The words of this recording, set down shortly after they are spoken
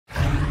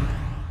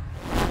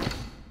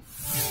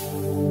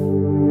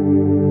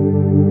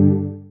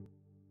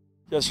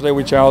Yesterday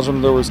we challenged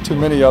them. There was too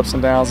many ups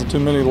and downs and too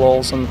many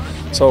lulls, and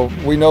so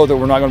we know that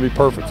we're not going to be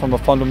perfect from a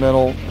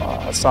fundamental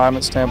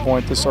assignment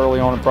standpoint this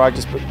early on in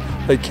practice, but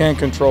they can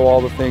control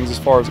all the things as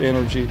far as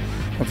energy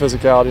and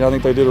physicality. And I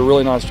think they did a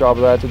really nice job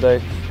of that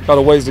today. Got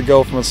a ways to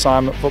go from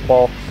assignment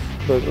football,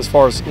 but as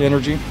far as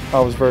energy,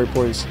 I was very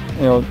pleased.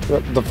 You know,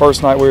 the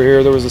first night we were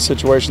here, there was a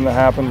situation that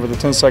happened with a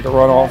 10-second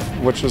runoff,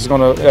 which is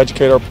going to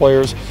educate our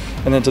players,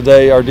 and then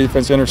today our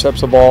defense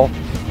intercepts the ball.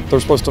 They're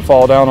supposed to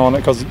fall down on it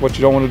because what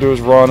you don't want to do is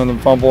run and then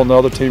fumble, and the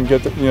other team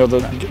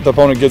the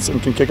opponent gets it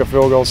and can kick a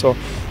field goal. So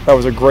that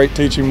was a great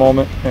teaching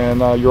moment, and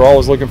you're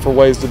always looking for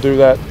ways to do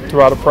that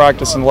throughout a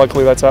practice, and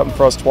luckily that's happened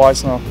for us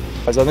twice now.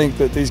 I think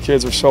that these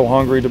kids are so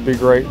hungry to be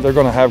great. They're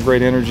going to have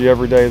great energy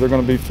every day. They're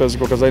going to be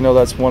physical because they know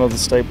that's one of the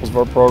staples of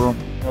our program.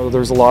 You know,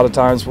 there's a lot of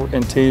times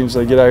in teams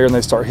they get out here and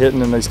they start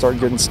hitting and they start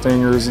getting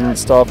stingers and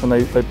stuff, and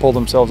they pull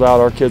themselves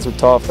out. Our kids are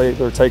tough.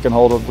 They're taking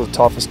hold of the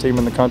toughest team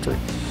in the country.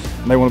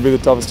 And they want to be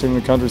the toughest team in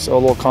the country, so a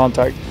little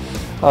contact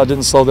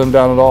didn't slow them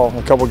down at all.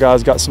 A couple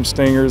guys got some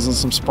stingers and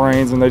some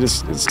sprains, and they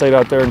just stayed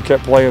out there and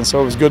kept playing.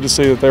 So it was good to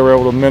see that they were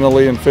able to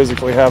mentally and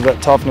physically have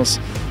that toughness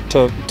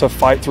to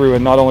fight through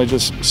and not only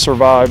just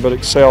survive but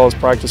excel as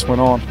practice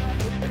went on.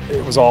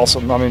 It was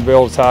awesome. I mean, be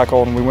able to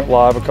tackle, and we went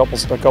live a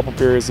couple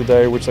periods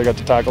today, which they got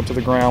to tackle to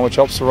the ground, which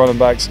helps the running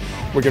backs.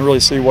 We can really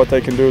see what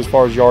they can do as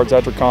far as yards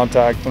after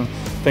contact, and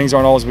things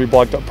aren't always be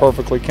blocked up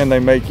perfectly. Can they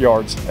make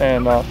yards?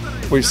 And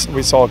we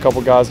saw a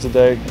couple guys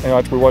today. You know,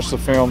 after we watched the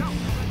film,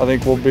 I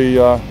think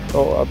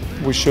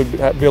we should be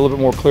a little bit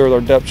more clear with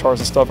our depth charts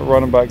and stuff at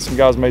running back. Some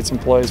guys made some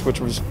plays, which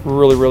was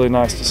really, really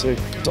nice to see.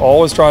 It's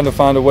always trying to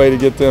find a way to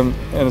get them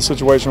in a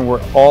situation where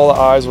all the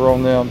eyes are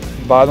on them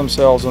by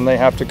themselves, and they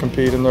have to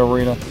compete in the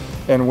arena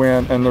and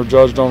win, and they're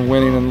judged on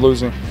winning and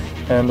losing.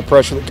 And the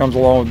pressure that comes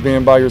along with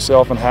being by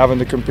yourself and having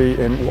to compete,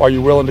 and are you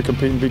willing to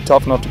compete and be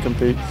tough enough to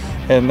compete?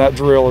 And that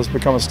drill has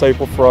become a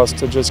staple for us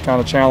to just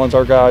kind of challenge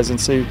our guys and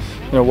see,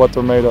 what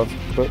they're made of.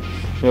 But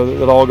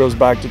it all goes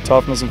back to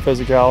toughness and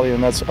physicality,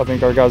 and I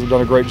think our guys have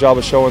done a great job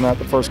of showing that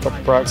the first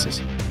couple practices.